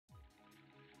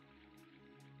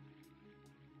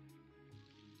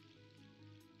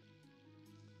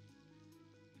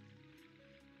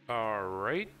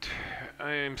Alright,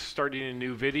 I am starting a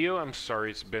new video. I'm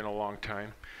sorry it's been a long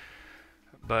time,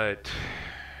 but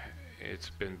it's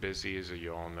been busy, as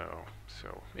you all know.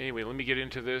 So anyway, let me get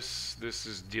into this. This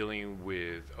is dealing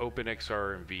with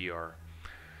OpenXR and VR.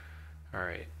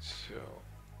 Alright, so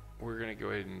we're going to go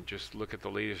ahead and just look at the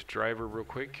latest driver real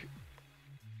quick.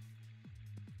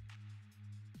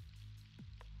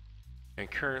 And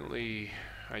currently,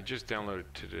 I just downloaded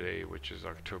today, which is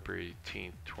October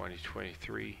 18th,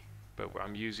 2023. But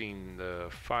I'm using the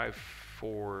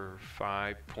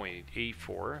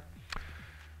 545.84.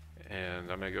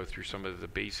 And I'm going to go through some of the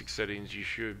basic settings you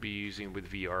should be using with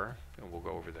VR. And we'll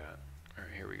go over that.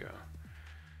 Alright, here we go.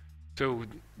 So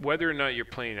whether or not you're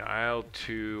playing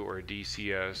IL2 or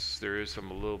DCS, there is some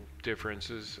little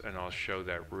differences. And I'll show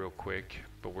that real quick.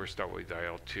 But we'll start with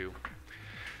IL2.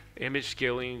 Image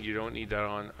scaling, you don't need that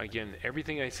on. Again,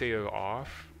 everything I say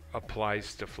off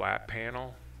applies to flat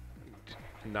panel,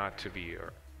 not to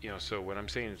VR. So when I'm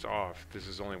saying it's off, this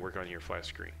is only work on your flat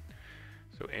screen.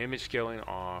 So image scaling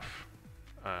off,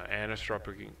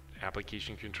 anisotropic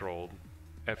application controlled,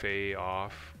 FAA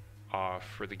off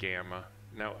for the gamma.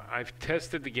 Now, I've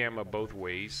tested the gamma both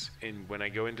ways, and when I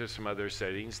go into some other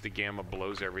settings, the gamma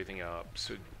blows everything up.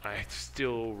 So I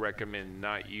still recommend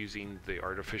not using the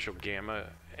artificial gamma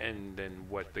and then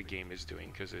what the game is doing,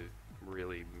 because it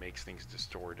really makes things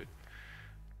distorted,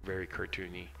 very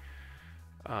cartoony,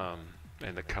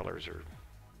 and the colors are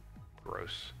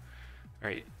gross. All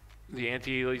right, the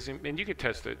anti-aliasing, and you can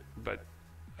test it, but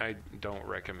I don't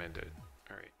recommend it.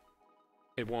 All right.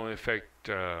 It won't affect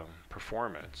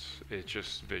performance, it's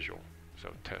just visual,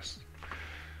 so test.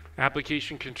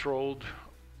 Application controlled,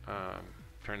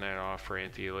 turn that off for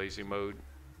anti-aliasing mode,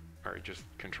 or just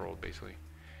controlled basically.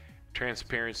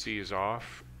 Transparency is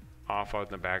off on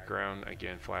the background,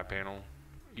 again flat panel.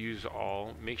 Use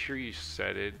all, make sure you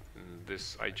set it, and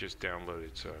this I just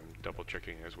downloaded, so I'm double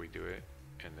checking as we do it,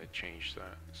 and it changed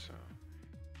that. So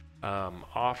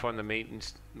off on the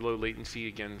maintenance, low latency,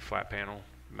 again flat panel.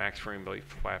 Max frame rate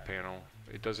flat panel.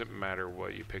 It doesn't matter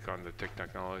what you pick on the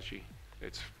technology.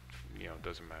 It's it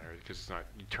doesn't matter because it's not.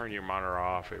 You turn your monitor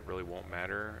off, it really won't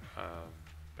matter. In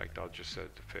fact, I'll just set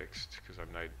it to fixed because I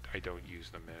don't use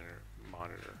the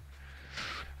monitor.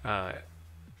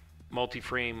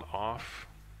 Multi-frame off,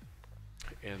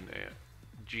 and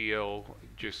GL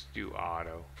just do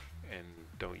auto and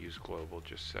don't use global.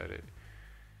 Just set it.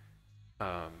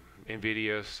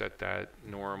 Nvidia, set that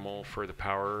normal for the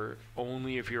power,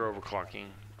 only if you're overclocking.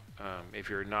 If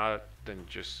you're not, then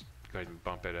just go ahead and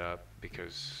bump it up,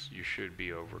 because you should be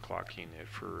overclocking it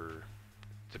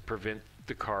to prevent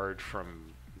the card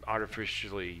from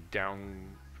artificially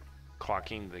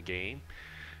downclocking the game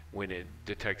when it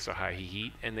detects a high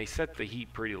heat. And they set the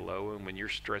heat pretty low, and when you're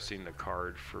stressing the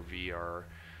card for VR,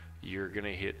 you're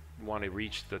gonna want to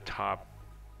reach the top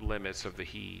limits of the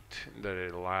heat that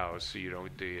it allows, so you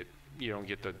don't get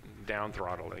the down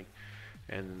throttling,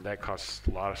 and that causes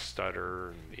a lot of stutter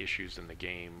and issues in the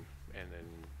game, and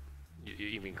then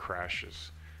even crashes.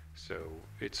 So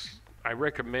I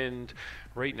recommend,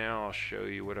 right now I'll show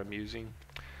you what I'm using,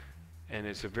 and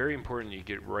it's very important you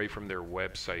get right from their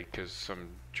website, because some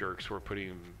jerks were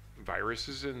putting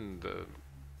viruses in the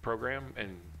program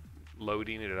and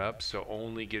loading it up. So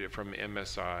only get it from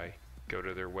MSI. Go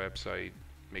to their website,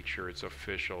 make sure it's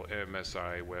official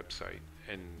MSI website,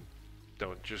 and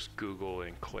don't just Google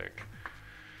and click.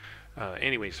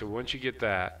 Anyway, so once you get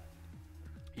that,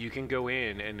 you can go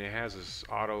in, and it has this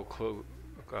auto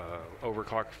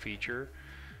overclock feature.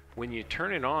 When you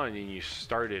turn it on and you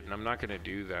start it, and I'm not going to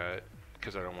do that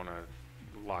because I don't want to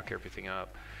lock everything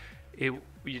up, you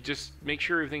just make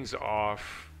sure everything's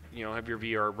off. Have your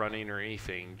VR running or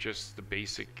anything, just the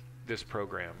basic, this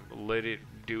program, let it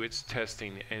do its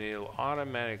testing, and it'll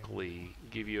automatically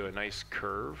give you a nice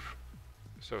curve.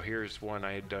 So here's one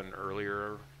I had done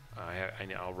earlier.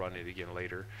 I'll run it again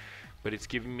later, but it's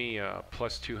giving me a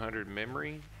plus 200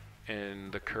 memory,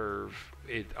 and the curve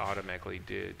it automatically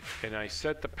did. And I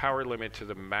set the power limit to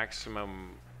the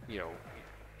maximum,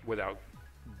 without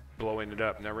blowing it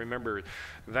up. Now remember,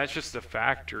 that's just the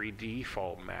factory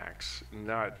default max,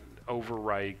 not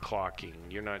override clocking.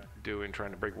 You're not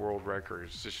trying to break world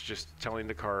records. It's just telling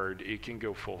the card it can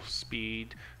go full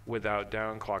speed without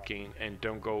downclocking, and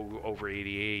don't go over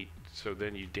 88, so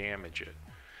then you damage it.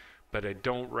 But I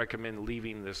don't recommend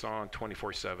leaving this on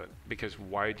 24/7, because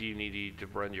why do you need to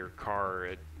run your car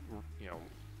at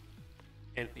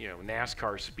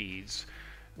NASCAR speeds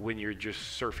when you're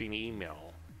just surfing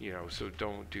email? So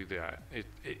don't do that.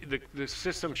 The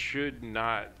system should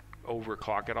not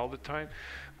overclock it all the time,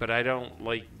 but I don't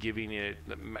like giving it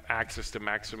access to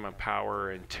maximum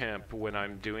power and temp when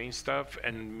I'm doing stuff,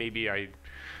 and maybe I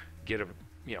get a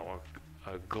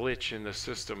glitch in the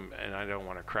system and I don't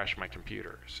want to crash my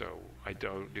computer, so I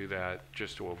don't do that,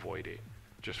 just to avoid it,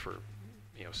 just for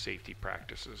safety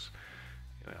practices.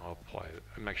 And I'll apply it.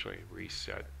 I'm actually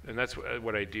reset, and that's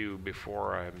what I do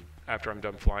after I'm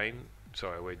done flying. So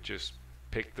I would just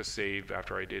pick the save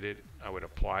after I did it, I would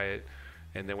apply it,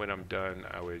 and then when I'm done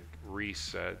I would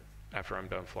reset after I'm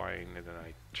done flying, and then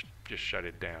I just shut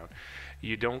it down.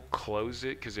 You don't close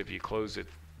it, because if you close it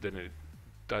then it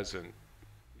doesn't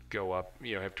go up.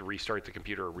 You have to restart the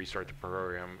computer or restart the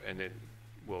program and it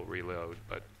will reload,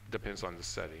 but depends on the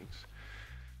settings.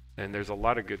 And there's a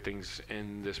lot of good things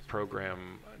in this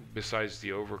program besides the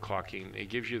overclocking. It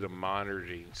gives you the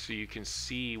monitoring, so you can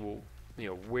see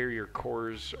where your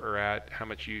cores are at, how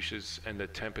much usage, and the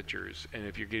temperatures, and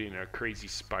if you're getting a crazy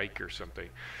spike or something.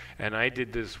 And I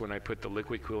did this when I put the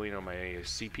liquid cooling on my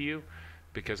CPU,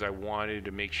 because I wanted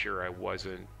to make sure I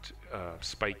wasn't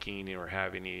spiking or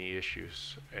having any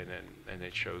issues, and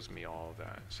it shows me all of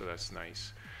that, so that's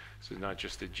nice. So not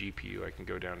just the GPU, I can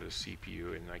go down to the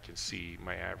CPU and I can see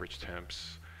my average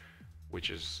temps,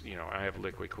 which is, I have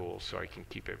liquid cool, so I can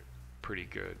keep it pretty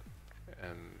good,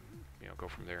 and go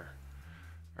from there.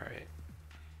 All right,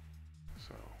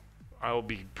 so I'll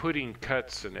be putting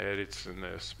cuts and edits in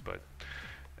this, but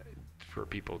for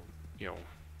people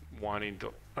wanting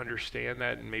to understand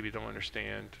that and maybe don't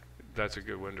understand, that's a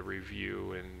good one to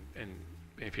review, and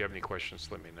if you have any questions,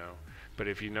 let me know. But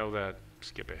if you know that,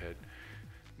 skip ahead.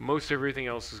 Most everything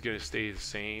else is going to stay the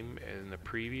same in the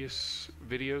previous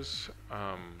videos.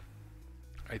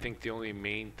 I think the only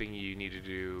main thing you need to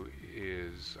do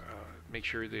is make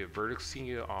sure the vertical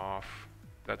is off.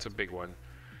 That's a big one.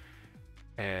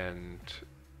 And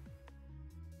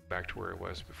back to where it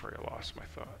was before I lost my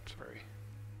thought. Sorry.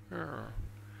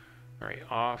 All right,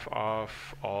 off,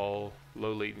 all,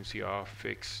 low latency off,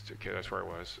 fixed. Okay, that's where I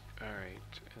was. All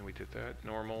right, and we did that.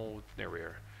 Normal, there we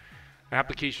are.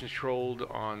 Application controlled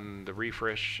on the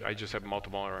refresh. I just have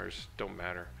multiple errors, don't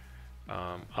matter.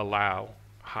 Allow,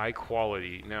 high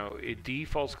quality. Now, it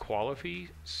defaults quality,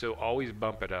 so always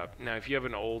bump it up. Now, if you have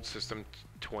an old system,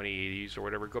 2080s or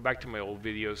whatever, go back to my old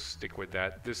videos, stick with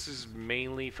that. This is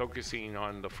mainly focusing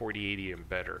on the 4080 and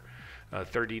better.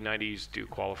 3090s do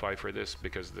qualify for this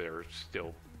because they're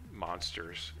still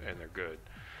monsters and they're good.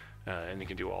 And they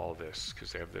can do all of this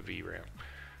because they have the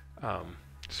VRAM.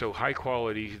 So high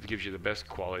quality gives you the best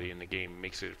quality in the game,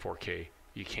 makes it 4K.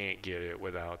 You can't get it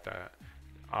without that.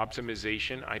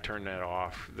 Optimization, I turn that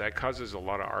off. That causes a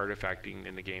lot of artifacting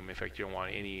in the game. In fact, you don't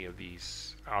want any of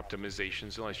these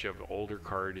optimizations unless you have an older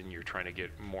card and you're trying to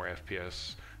get more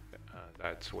FPS.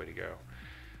 That's the way to go.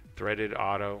 Threaded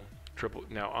auto, triple.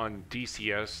 Now on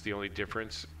DCS, the only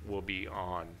difference will be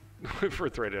on for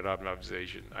threaded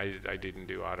optimization. I didn't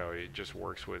do auto. It just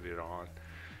works with it on.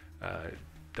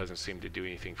 Doesn't seem to do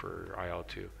anything for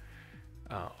IL2.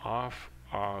 Off,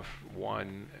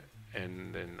 1,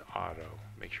 and then auto.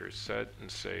 Make sure it's set and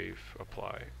save,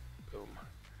 apply, boom.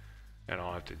 And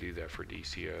I'll have to do that for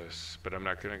DCS, but I'm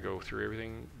not going to go through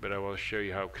everything, but I will show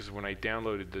you how, because when I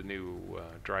downloaded the new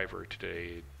driver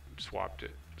today, it swapped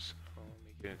it. So let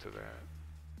me get into that.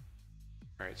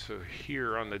 All right, so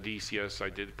here on the DCS, I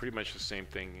did pretty much the same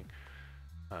thing.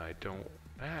 I don't,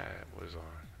 what was on?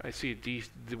 I see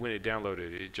when it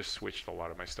downloaded, it just switched a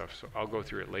lot of my stuff, so I'll go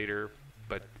through it later.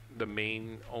 But the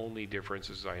only difference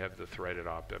is I have the threaded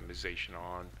optimization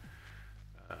on.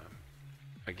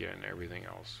 Again, everything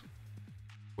else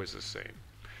was the same.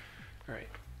 All right,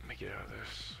 let me get out of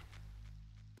this.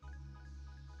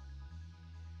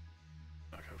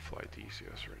 I'm not gonna fly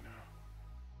DCS right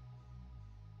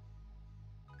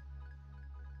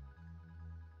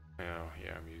now. Oh,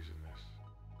 yeah, I'm using this.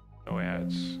 No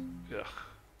ads. Ugh.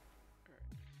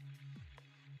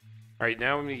 All right,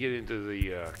 now I'm going to get into the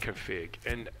config,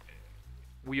 and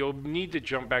we'll need to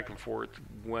jump back and forth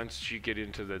once you get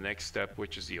into the next step,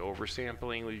 which is the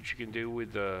oversampling, which you can do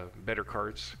with the better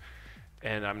cards.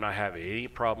 And I'm not having any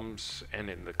problems, and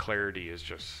then the clarity is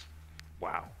just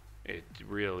wow. It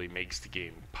really makes the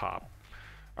game pop.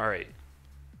 All right,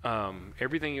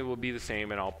 everything will be the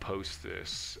same, and I'll post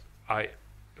this. I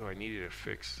needed to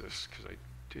fix this because I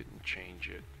didn't change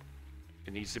it.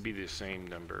 It needs to be the same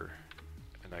number.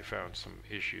 And I found some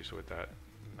issues with that.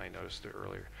 I noticed it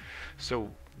earlier. So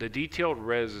the detailed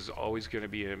res is always going to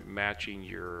be matching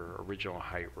your original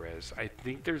height res. I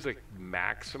think there's a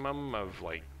maximum of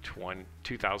like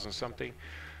 2000 something,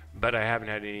 but I haven't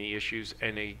had any issues.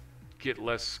 And a get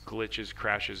less glitches,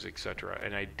 crashes, etc.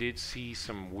 And I did see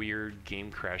some weird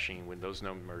game crashing when those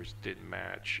numbers didn't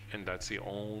match, and that's the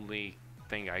only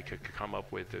thing I could come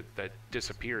up with that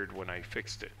disappeared when I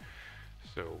fixed it.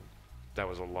 So that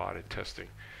was a lot of testing.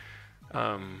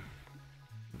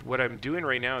 What I'm doing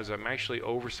right now is I'm actually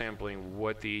oversampling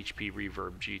what the HP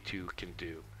Reverb G2 can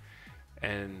do.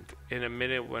 And in a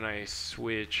minute when I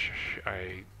switch,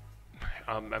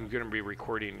 I'm going to be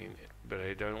recording it, but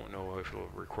I don't know if it'll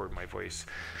record my voice.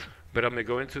 But I'm going to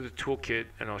go into the Toolkit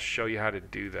and I'll show you how to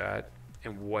do that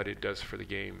and what it does for the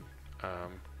game.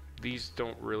 These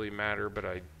don't really matter, but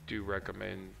I do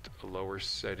recommend lower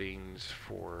settings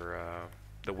for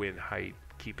the win height.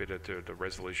 Keep it at the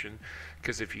resolution,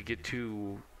 because if you get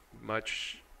too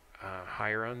much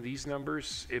higher on these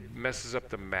numbers, it messes up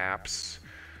the maps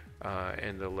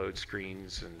and the load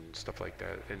screens and stuff like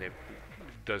that, and it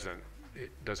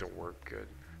doesn't work good.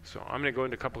 So I'm going to go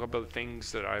into a couple of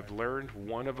things that I've learned.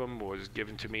 One of them was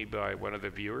given to me by one of the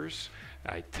viewers.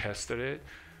 I tested it.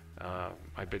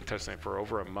 I've been testing it for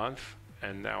over a month,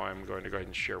 and now I'm going to go ahead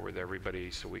and share with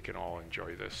everybody so we can all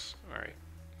enjoy this. All right,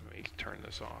 let me turn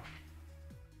this off.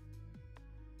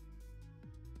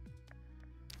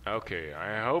 Okay,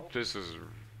 I hope this is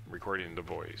recording the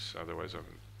voice, otherwise I'm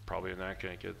probably not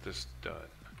going to get this done.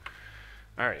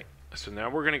 Alright, so now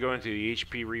we're going to go into the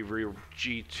HP Reverb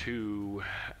G2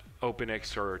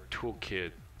 OpenXR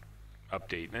Toolkit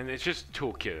update, and it's just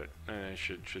Toolkit, and I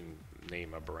shouldn't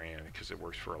name a brand because it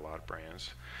works for a lot of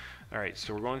brands. Alright,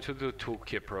 so we're going to the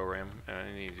Toolkit program, and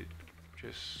I need to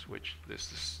just switch this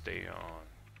to stay on.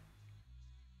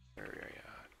 There we go.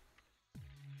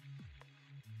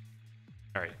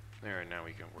 Alright, there, now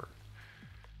we can work.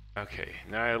 Okay,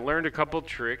 now I learned a couple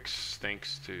tricks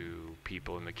thanks to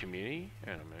people in the community,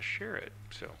 and I'm going to share it.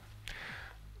 So,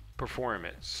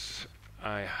 performance.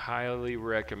 I highly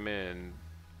recommend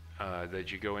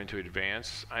that you go into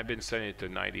advanced. I've been setting it to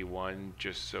 91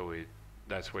 just so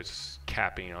that's what's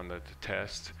capping on the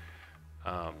test.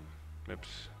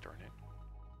 Oops, darn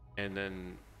it. And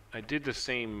then I did the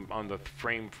same on the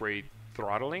frame rate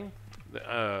throttling.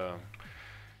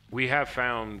 We have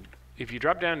found if you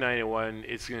drop down 91,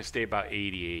 it's going to stay about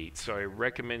 88. So I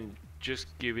recommend just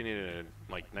giving it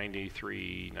a like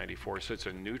 93, 94. So it's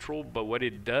a neutral. But what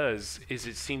it does is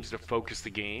it seems to focus the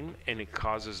game, and it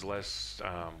causes less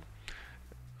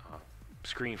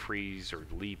screen freeze or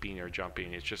leaping or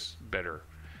jumping. It's just better.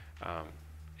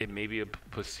 It may be a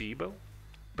placebo,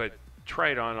 but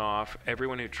try it on off.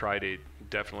 Everyone who tried it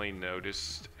definitely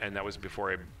noticed, and that was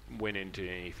before I went into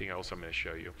anything else I'm going to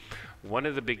show you. One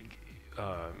of the big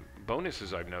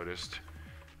bonuses I've noticed.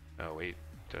 Oh wait,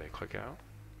 did I click out?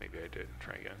 Maybe I did.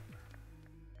 Try again.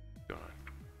 Go on.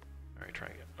 All right, try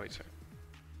again. Wait a second.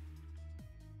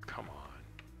 Come on.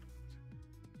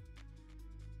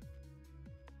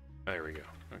 There we go.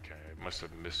 Okay, I must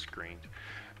have misscreened.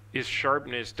 Is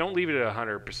sharpness, don't leave it at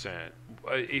 100%.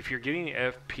 If you're getting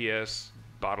FPS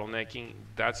bottlenecking,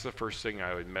 that's the first thing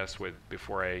I would mess with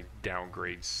before I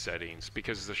downgrade settings,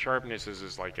 because the sharpness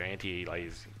is like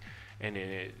anti-aliasing, and then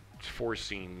it's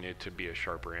forcing it to be a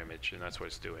sharper image, and that's what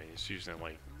it's doing. It's using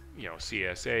like, you know,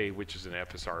 CSA, which is an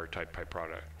FSR type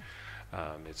product.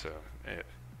 It's a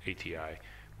ATI,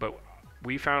 but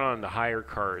we found on the higher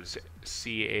cards,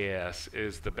 CAS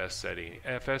is the best setting.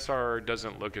 FSR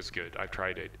doesn't look as good. I've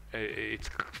tried it. It's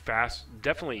fast,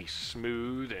 definitely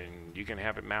smooth, and you can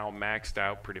have it maxed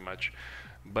out pretty much.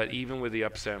 But even with the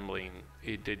upsampling,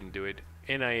 it didn't do it.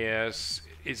 NIS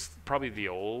is probably the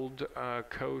old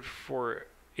code for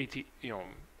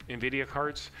Nvidia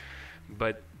cards,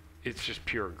 but it's just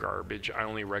pure garbage. I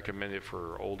only recommend it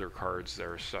for older cards that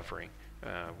are suffering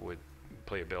with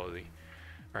playability.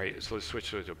 All right, so let's switch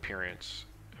to appearance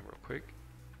real quick.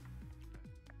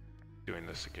 Doing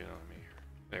this again on me.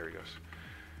 There he goes.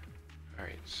 All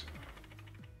right, so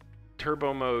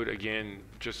turbo mode, again,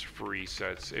 just for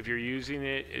resets. If you're using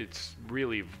it, it's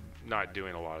really not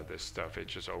doing a lot of this stuff. It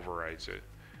just overrides it.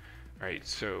 All right,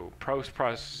 so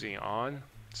post-processing on,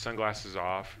 sunglasses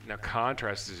off. Now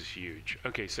contrast is huge.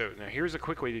 Okay, so now here's a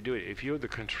quick way to do it. If you have the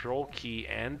control key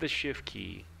and the shift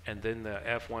key, and then the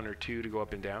F1 or 2 to go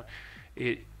up and down,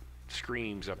 it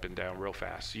screams up and down real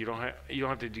fast. You don't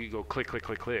have to go click, click,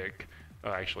 click, click.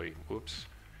 Oh, actually, whoops.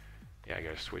 Yeah, I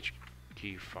gotta switch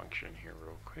key function here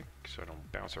real quick so I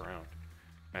don't bounce around.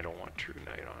 I don't want true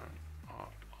night on,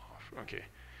 off. Okay,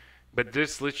 but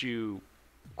this lets you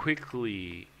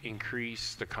quickly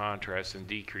increase the contrast and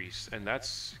decrease, and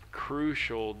that's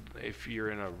crucial if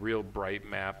you're in a real bright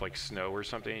map like snow or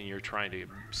something and you're trying to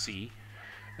see.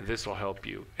 This will help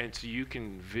you, and so you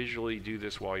can visually do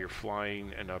this while you're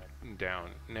flying and up and down.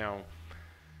 Now,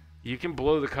 You can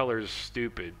blow the colors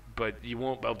stupid, but you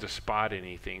won't be able to spot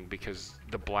anything because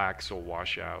the blacks will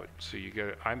wash out. So you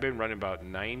got. I've been running about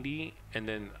 90, and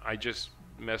then I just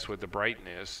mess with the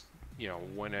brightness,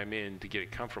 when I'm in to get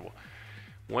it comfortable.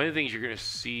 One of the things you're going to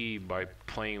see by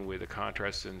playing with the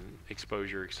contrast and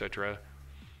exposure, etc.,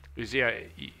 is I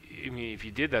mean, if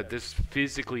you did that, this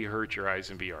physically hurts your eyes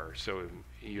in VR. So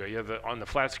you have on the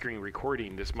flat screen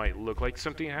recording, this might look like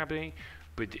something happening,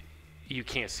 but you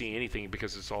can't see anything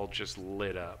because it's all just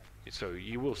lit up. So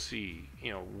you will see,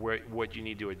 what you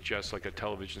need to adjust, like a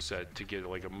television set, to get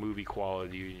like a movie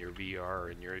quality in your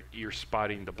VR, and you're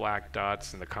spotting the black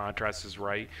dots and the contrast is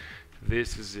right.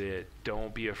 This is it.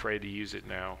 Don't be afraid to use it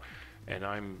now, and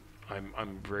I'm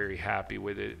very happy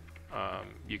with it.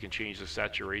 You can change the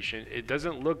saturation. It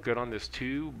doesn't look good on this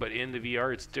too, but in the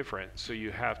VR it's different. So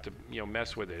you have to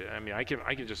mess with it. I mean, I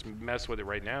can just mess with it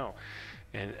right now,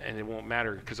 and it won't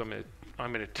matter because I'm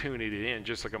gonna tune it in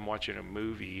just like I'm watching a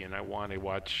movie, and I want to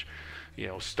watch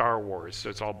Star Wars, so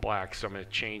it's all black. So I'm gonna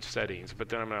change settings, but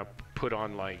then I'm gonna put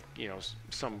on like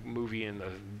some movie in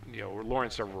the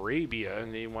Lawrence of Arabia,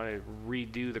 and they want to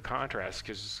redo the contrast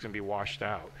because it's gonna be washed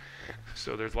out.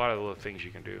 So there's a lot of little things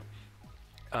you can do.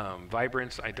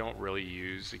 Vibrance I don't really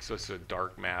use because it's a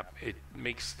dark map. It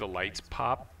makes the lights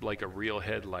pop like a real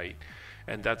headlight,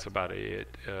 and that's about it.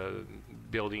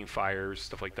 Building fires,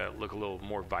 stuff like that, look a little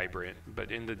more vibrant,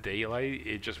 but in the daylight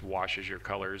it just washes your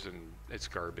colors and it's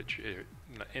garbage.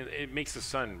 It makes the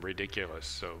sun ridiculous.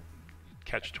 So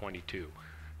catch 22.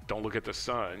 Don't look at the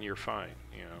sun, you're fine.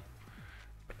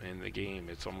 In the game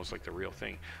it's almost like the real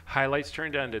thing. Highlights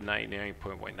turn down to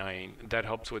 99.9. That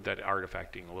helps with that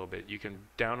artifacting a little bit. You can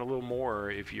down a little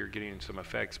more if you're getting some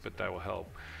effects, but that will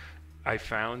help. I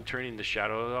found turning the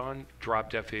shadow on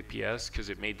dropped FPS because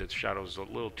it made the shadows a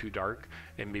little too dark,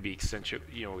 and maybe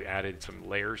added some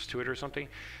layers to it or something.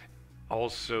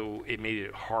 Also, it made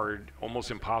it hard, almost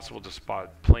impossible to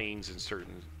spot planes in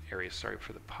certain areas. Sorry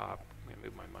for the pop. Let me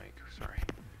move my mic. Sorry.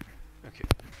 Okay,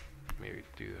 maybe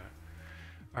do that.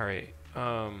 All right,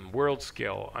 world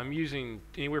scale. I'm using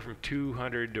anywhere from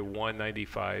 200 to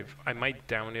 195. I might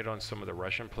down it on some of the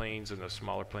Russian planes and the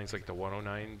smaller planes like the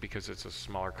 109 because it's a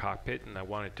smaller cockpit and I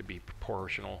want it to be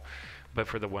proportional. But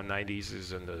for the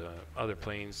 190s and the other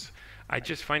planes, I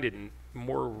just find it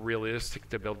more realistic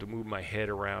to be able to move my head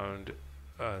around,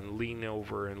 lean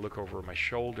over and look over my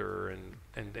shoulder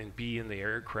and be in the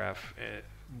aircraft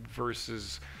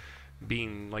versus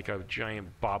being like a giant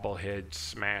bobblehead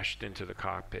smashed into the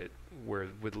cockpit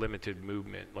with limited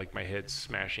movement, like my head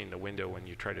smashing the window when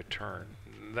you try to turn.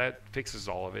 That fixes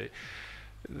all of it.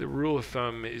 The rule of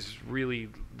thumb is really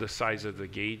the size of the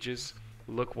gauges.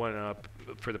 Look one up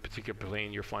for the particular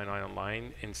plane you're flying on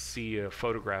online and see a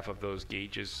photograph of those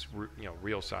gauges,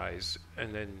 real size,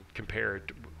 and then compare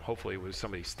it hopefully with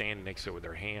somebody standing next to it with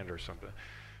their hand or something.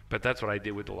 But that's what I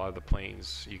did with a lot of the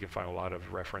planes. You can find a lot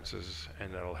of references,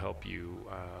 and that'll help you.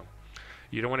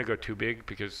 You don't want to go too big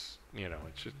because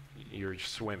it's just, you're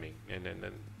swimming, and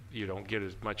then you don't get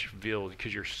as much field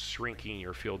because you're shrinking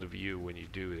your field of view when you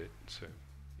do it. So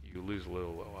you lose a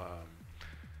little,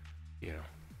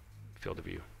 field of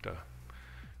view. Duh. All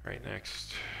right,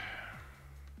 next.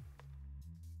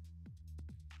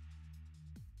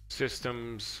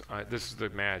 Systems, this is the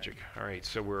magic. All right,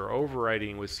 so we're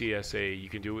overriding with CSA. You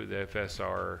can do it with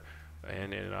FSR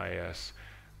and NIS.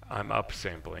 I'm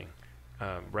upsampling.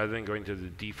 Rather than going to the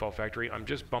default factory, I'm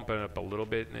just bumping it up a little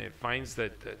bit, and it finds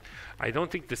that I don't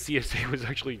think the CSA was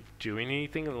actually doing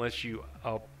anything unless you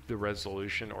up the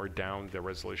resolution or down the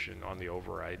resolution on the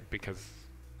override, because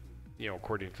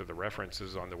according to the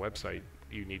references on the website,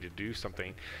 you need to do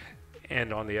something.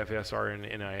 And on the FSR and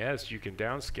NIS, you can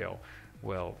downscale.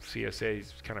 Well, CSA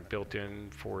is kind of built in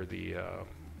for the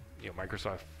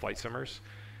Microsoft Flight Simmers,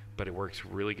 but it works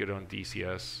really good on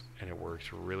DCS, and it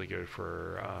works really good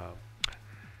for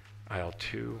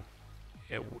IL2.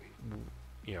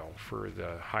 For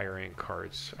the higher end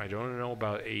cards. I don't know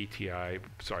about ATI,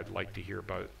 so I'd like to hear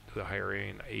about the higher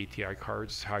end ATI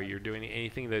cards. How you're doing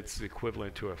anything that's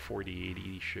equivalent to a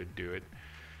 4080 should do it,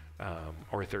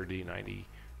 or 3090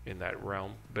 in that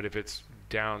realm. But if it's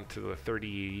down to the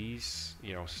 3080s,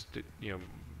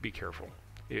 be careful.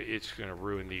 It's going to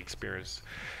ruin the experience.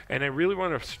 And I really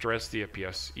want to stress the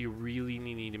FPS. You really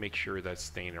need to make sure that's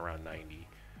staying around 90.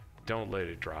 Don't let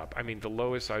it drop. I mean, the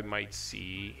lowest I might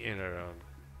see in a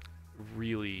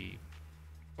really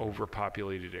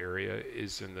overpopulated area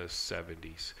is in the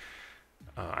 70s.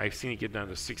 I've seen it get down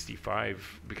to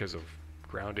 65 because of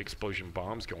ground explosion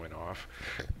bombs going off,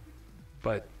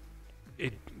 but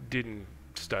it didn't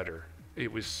stutter.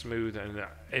 it was smooth, and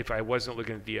if I wasn't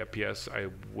looking at the FPS, I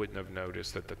wouldn't have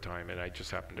noticed at the time, and I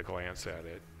just happened to glance at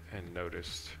it and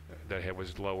noticed that it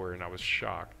was lower, and I was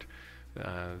shocked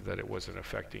that it wasn't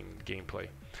affecting gameplay.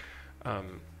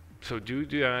 So do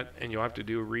that, and you'll have to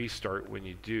do a restart when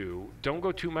you do. Don't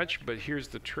go too much, but here's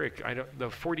the trick. The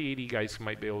 4080 guys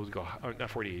might be able to go,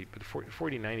 not 4080, but the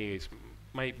 4090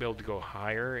 might be able to go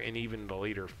higher, and even the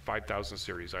later 5000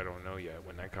 series, I don't know yet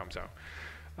when that comes out.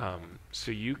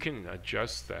 So you can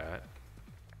adjust that.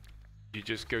 You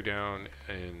just go down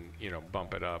and, you know,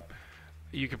 bump it up.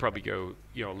 You could probably go,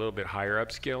 you know, a little bit higher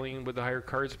upscaling with the higher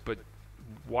cards, but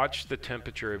watch the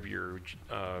temperature of your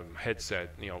headset.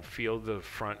 You know, feel the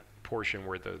front portion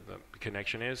where the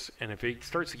connection is, and if it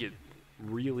starts to get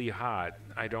really hot,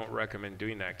 I don't recommend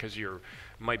doing that, because you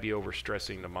might be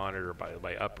overstressing the monitor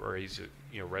by upraising,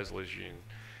 you know, resolution.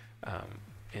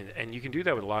 And you can do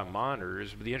that with a lot of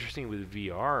monitors, but the interesting with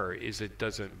VR is it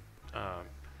doesn't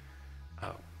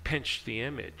pinch the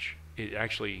image. It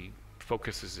actually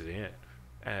focuses it in.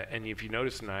 And if you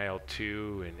notice in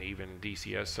IL2 and even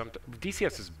DCS,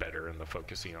 DCS is better in the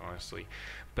focusing, honestly.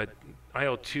 But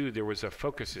IL2, there was a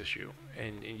focus issue,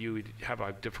 and you would have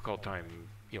a difficult time,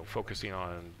 you know, focusing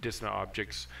on distant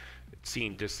objects,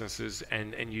 seeing distances,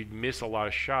 and you'd miss a lot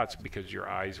of shots because your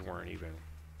eyes weren't even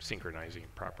synchronizing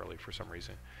properly for some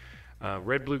reason.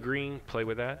 Red, blue, green, play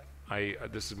with that.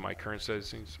 This is my current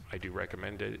settings. I do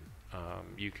recommend it.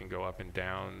 You can go up and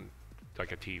down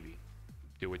like a TV.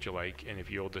 Do what you like, and if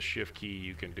you hold the shift key,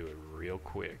 you can do it real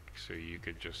quick. So you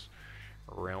could just,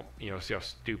 you know, see how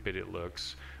stupid it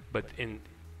looks. But in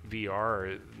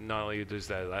VR, not only does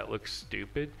that look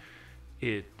stupid,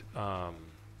 it's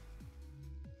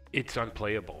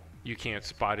unplayable. You can't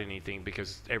spot anything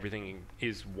because everything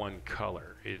is one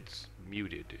color. It's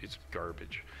muted. It's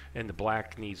garbage. And the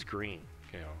black needs green,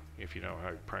 you know, if you know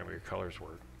how primary colors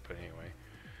work. But anyway,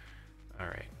 all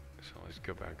right. So let's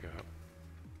go back up,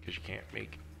 because you can't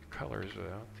make colors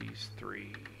without these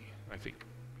three. I think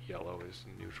yellow is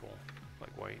neutral,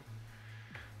 like white.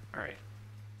 All right.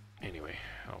 Anyway,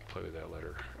 I'll play with that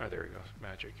letter. Oh, there it goes.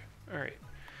 Magic. All right.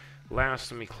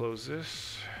 Last, let me close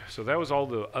this. So that was all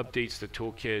the updates to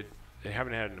Toolkit. They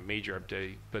haven't had a major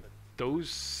update, but those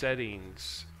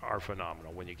settings are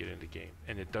phenomenal when you get into game,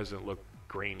 and it doesn't look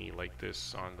grainy like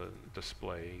this on the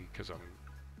display, because I'm,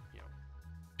 you know,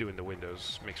 doing the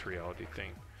Windows mixed reality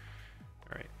thing.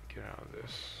 All right, get out of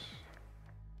this.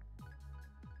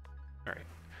 All right,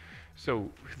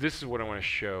 so this is what I want to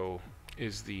show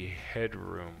is the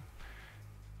headroom.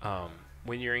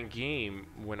 When you're in game,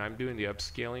 when I'm doing the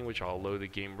upscaling, which I'll load the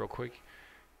game real quick,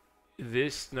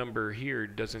 this number here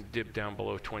doesn't dip down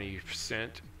below 20%,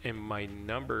 and my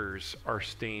numbers are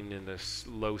staying in the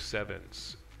low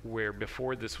 7s, where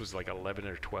before this was like 11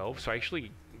 or 12. So I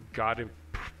actually got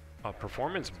a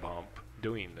performance bump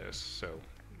doing this, so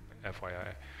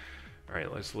FYI. All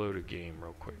right, let's load a game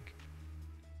real quick,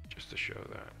 just to show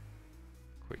that.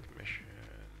 Quick mission.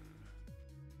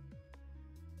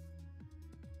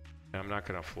 I'm not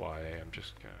gonna fly, I'm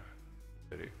just gonna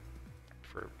edit it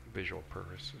for visual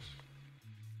purposes,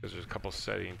 because there's a couple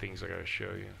setting things I gotta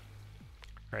show you.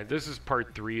 All right, this is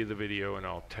part 3 of the video, and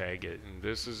I'll tag it, and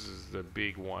this is the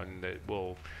big one that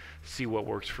will see what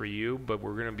works for you, but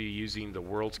we're gonna be using the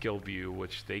world scale view,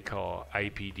 which they call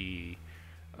IPD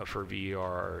for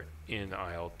VR in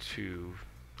IL2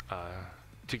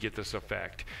 to get this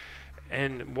effect.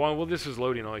 And while this is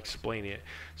loading, I'll explain it.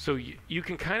 So you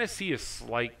can kind of see a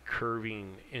slight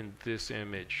curving in this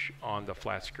image on the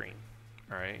flat screen.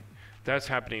 All right, that's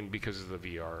happening because of the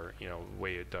VR, you know,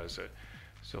 way it does it.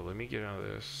 So let me get out of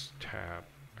this tab.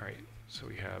 All right, so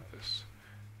we have this.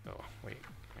 Oh wait,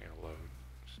 I gotta load.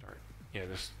 Start. Yeah,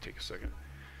 this will take a second.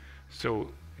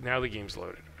 So now the game's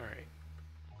loaded. All right.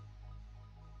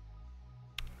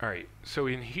 All right, so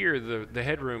in here, the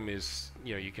headroom is,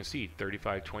 you know, you can see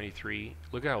 35, 23.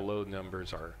 Look at how low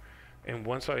numbers are. And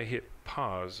once I hit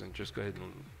pause and just go ahead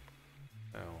and,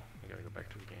 oh, I gotta go back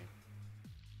to the game.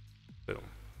 Boom.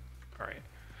 All right.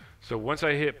 So once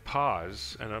I hit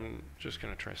pause, and I'm just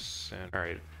gonna try send. All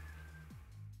right.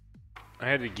 I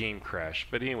had a game crash,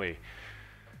 but anyway.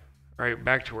 All right,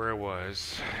 back to where I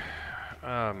was.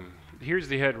 Here's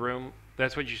the headroom.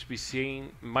 That's what you should be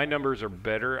seeing. My numbers are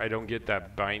better. I don't get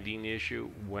that binding issue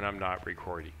when I'm not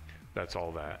recording. That's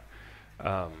all that.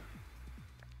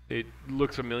 It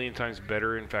looks a million times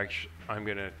better. In fact, I'm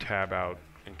going to tab out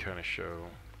and kind of show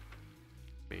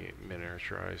me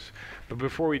miniaturize. But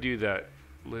before we do that,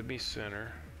 let me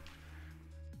center,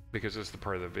 because this is the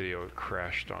part of the video that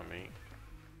crashed on me.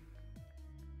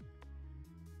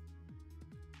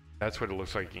 That's what it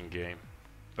looks like in game.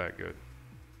 That good.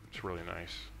 It's really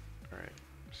nice. All right,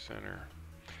 center.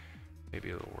 Maybe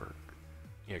it'll work.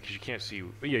 Yeah, because you can't see.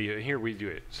 Yeah, here we do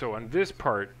it. So on this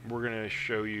part, we're going to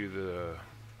show you the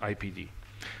IPD.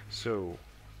 So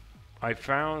I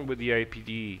found with the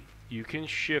IPD, you can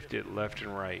shift it left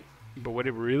and right. But what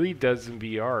it really does in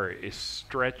VR is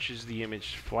stretches the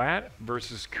image flat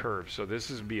versus curved. So this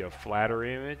would be a flatter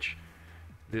image.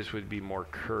 This would be more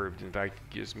curved. In fact, it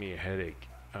gives me a headache,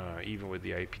 even with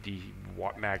the IPD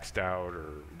maxed out or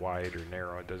wide or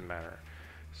narrow. It doesn't matter.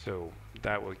 So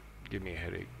that would give me a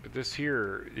headache. But this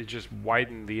here, it just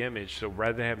widened the image. So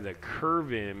rather than having the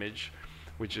curved image,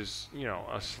 which is, you know,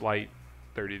 a slight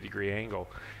 30-degree angle,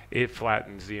 it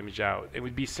flattens the image out. It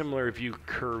would be similar if you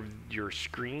curved your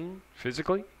screen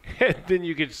physically, and then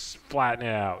you could flatten it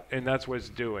out, and that's what it's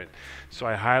doing. So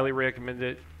I highly recommend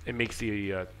it. It makes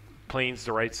the planes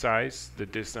the right size. The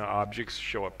distant objects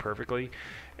show up perfectly,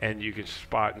 and you can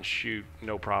spot and shoot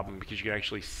no problem because you can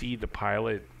actually see the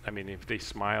pilot. I mean, if they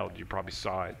smiled, you probably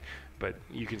saw it. But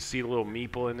you can see the little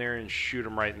meeple in there and shoot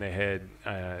them right in the head.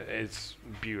 It's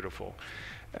beautiful.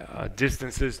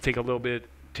 Distances take a little bit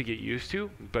to get used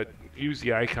to, but use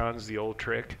the icons, the old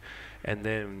trick, and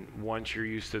then once you're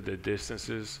used to the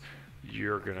distances,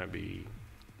 you're going to be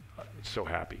so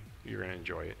happy. You're going to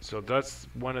enjoy it. So that's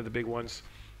one of the big ones,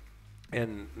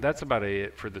 and that's about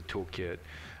it for the toolkit.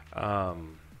 Oh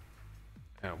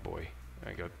boy,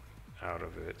 I got out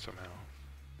of it somehow.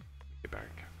 Get back.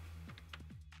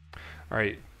 All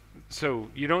right, so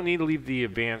you don't need to leave the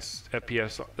advanced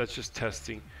FPS. That's just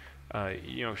testing.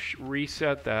 You know,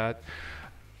 reset that.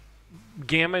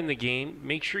 Gamma in the game,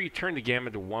 make sure you turn the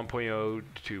gamma to 1.0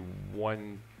 to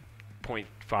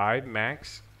 1.5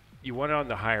 max. You want it on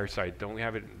the higher side. Don't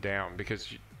have it down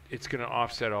because it's going to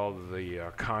offset all of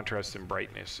the contrast and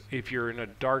brightness. If you're in a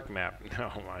dark map,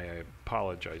 no, I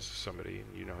apologize to somebody,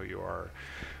 and you know who you are.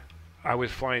 I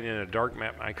was flying in a dark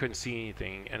map, and I couldn't see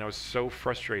anything, and I was so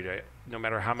frustrated. No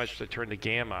matter how much I turned the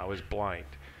gamma, I was blind.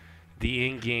 The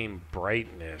in-game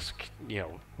brightness, you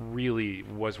know, really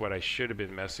was what I should have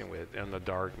been messing with on the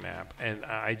dark map, and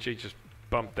I just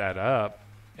bumped that up,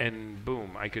 and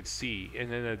boom, I could see.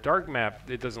 And in a dark map,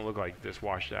 it doesn't look like this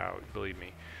washed out, believe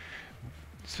me.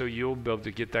 So you'll be able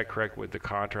to get that correct with the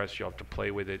contrast. You'll have to play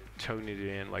with it, tone it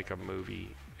in like a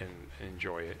movie, and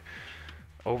enjoy it.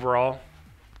 Overall,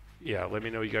 yeah, let me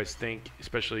know what you guys think.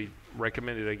 Especially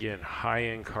recommended, again,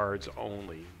 high-end cards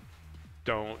only.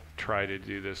 Don't try to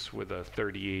do this with a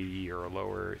 3080 or a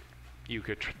lower. You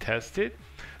could test it.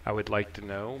 I would like to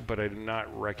know, but I'm not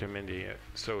recommending it.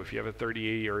 So if you have a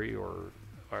 3080 or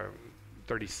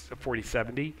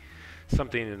 4070,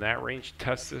 something in that range,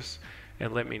 test this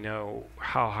and let me know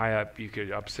how high up you could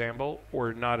upsample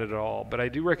or not at all. But I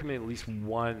do recommend at least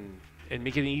one, and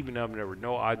make it an even number,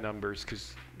 no odd numbers,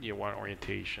 because you want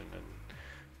orientation,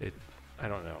 and I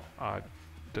don't know, odd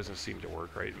doesn't seem to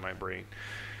work right in my brain.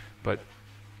 But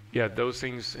yeah, those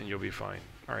things, and you'll be fine.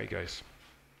 All right, guys.